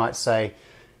 might say,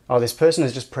 oh, this person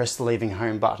has just pressed the leaving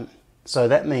home button. So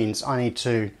that means I need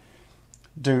to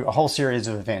do a whole series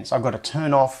of events. I've got to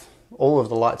turn off all of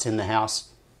the lights in the house,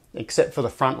 except for the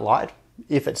front light.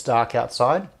 If it's dark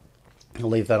outside, I'll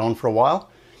leave that on for a while,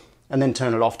 and then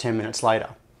turn it off 10 minutes later.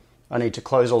 I need to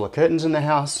close all the curtains in the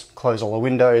house, close all the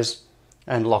windows,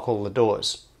 and lock all the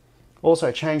doors.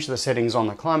 Also change the settings on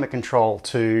the climate control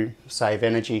to save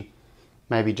energy,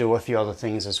 maybe do a few other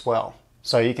things as well.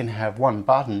 So you can have one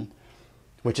button,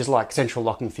 which is like central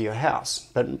locking for your house,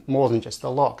 but more than just the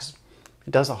locks.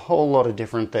 It does a whole lot of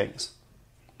different things.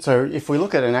 So if we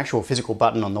look at an actual physical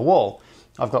button on the wall,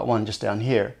 I've got one just down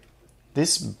here.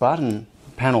 This button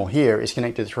panel here is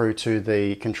connected through to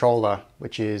the controller,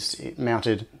 which is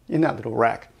mounted in that little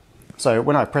rack. So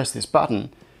when I press this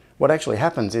button, what actually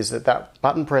happens is that that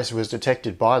button press was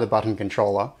detected by the button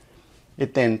controller.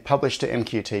 It then published to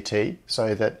MQTT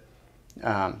so that,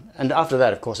 and after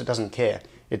that, of course, it doesn't care.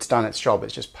 It's done its job,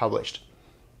 it's just published.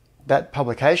 That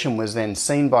publication was then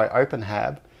seen by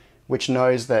OpenHAB, which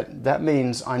knows that that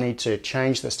means I need to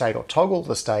change the state or toggle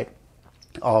the state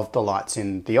of the lights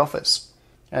in the office.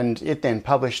 And it then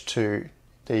published to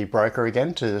the broker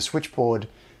again, to the switchboard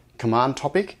command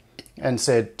topic, and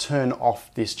said, turn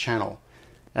off this channel.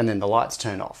 And then the lights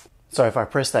turn off. So if I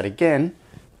press that again,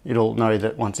 it'll know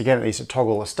that once again it needs to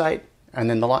toggle the state, and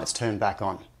then the lights turn back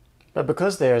on. But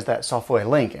because there is that software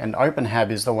link and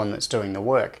OpenHAB is the one that's doing the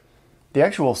work, the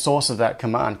actual source of that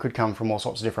command could come from all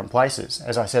sorts of different places.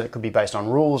 As I said, it could be based on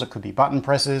rules, it could be button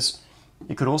presses.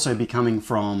 It could also be coming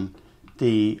from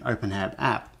the OpenHAB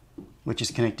app, which is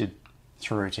connected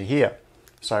through to here.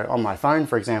 So on my phone,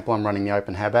 for example, I'm running the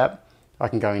OpenHAB app. I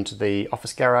can go into the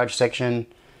Office Garage section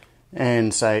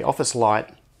and say Office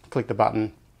Light, click the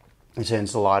button, it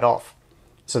turns the light off.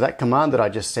 So that command that I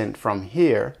just sent from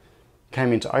here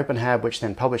came into OpenHAB, which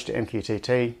then published to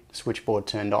MQTT, switchboard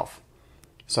turned off.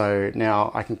 So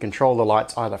now I can control the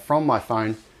lights either from my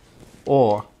phone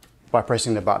or by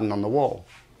pressing the button on the wall.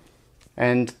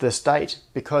 And the state,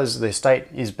 because the state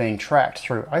is being tracked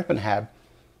through OpenHAB,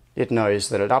 it knows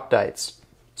that it updates.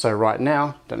 So right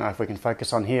now, don't know if we can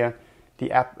focus on here,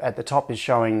 the app at the top is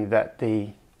showing that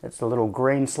it's the little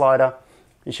green slider,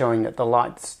 is showing that the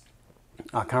lights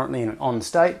are currently in an on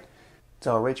state.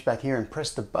 So I'll reach back here and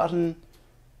press the button,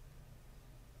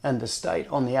 and the state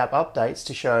on the app updates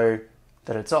to show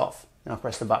that it's off. And I'll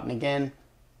press the button again,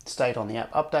 state on the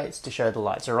app updates to show the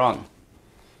lights are on.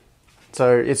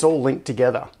 So it's all linked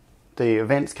together. The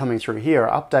events coming through here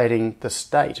are updating the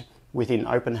state within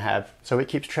OpenHAB, so it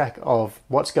keeps track of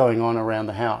what's going on around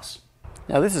the house.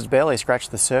 Now this has barely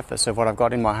scratched the surface of what I've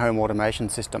got in my home automation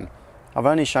system. I've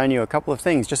only shown you a couple of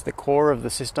things, just the core of the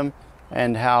system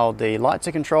and how the lights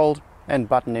are controlled and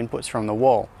button inputs from the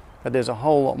wall. But there's a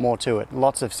whole lot more to it,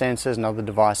 lots of sensors and other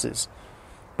devices.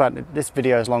 But this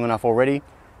video is long enough already.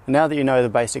 Now that you know the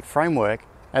basic framework,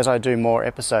 as I do more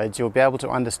episodes, you'll be able to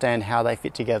understand how they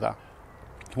fit together.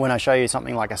 When I show you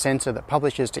something like a sensor that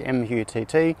publishes to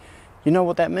MQTT, you know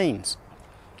what that means.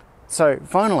 So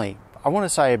finally, I want to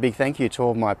say a big thank you to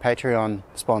all my Patreon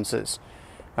sponsors,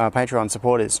 Patreon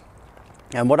supporters.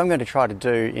 And what I'm going to try to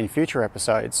do in future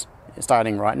episodes,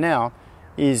 starting right now,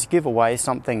 is give away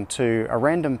something to a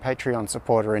random Patreon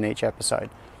supporter in each episode.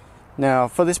 Now,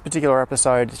 for this particular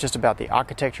episode, it's just about the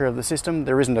architecture of the system.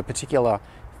 There isn't a particular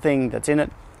thing that's in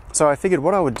it. So I figured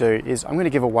what I would do is I'm going to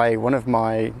give away one of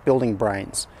my building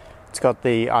brains. It's got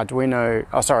the Arduino,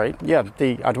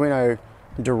 the Arduino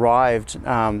derived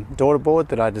daughter board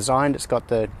that I designed. It's got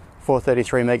the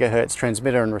 433 megahertz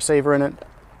transmitter and receiver in it,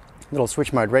 little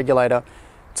switch mode regulator.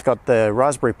 It's got the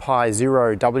Raspberry Pi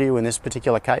 0W in this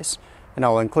particular case, and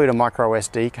I'll include a micro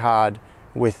SD card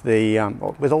with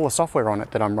with all the software on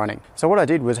it that I'm running. So what I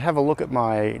did was have a look at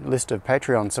my list of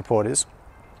Patreon supporters,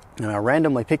 and I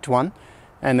randomly picked one,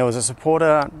 and there was a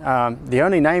supporter, the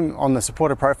only name on the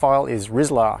supporter profile is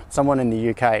Rizla, someone in the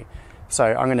UK. So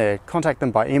I'm going to contact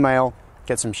them by email,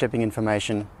 get some shipping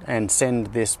information, and send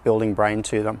this building brain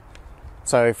to them.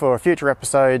 So for future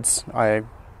episodes,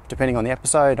 depending on the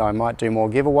episode, I might do more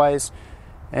giveaways.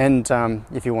 And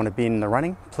if you want to be in the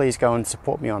running, please go and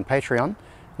support me on Patreon,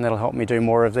 and that'll help me do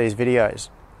more of these videos.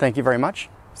 Thank you very much.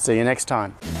 See you next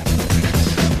time.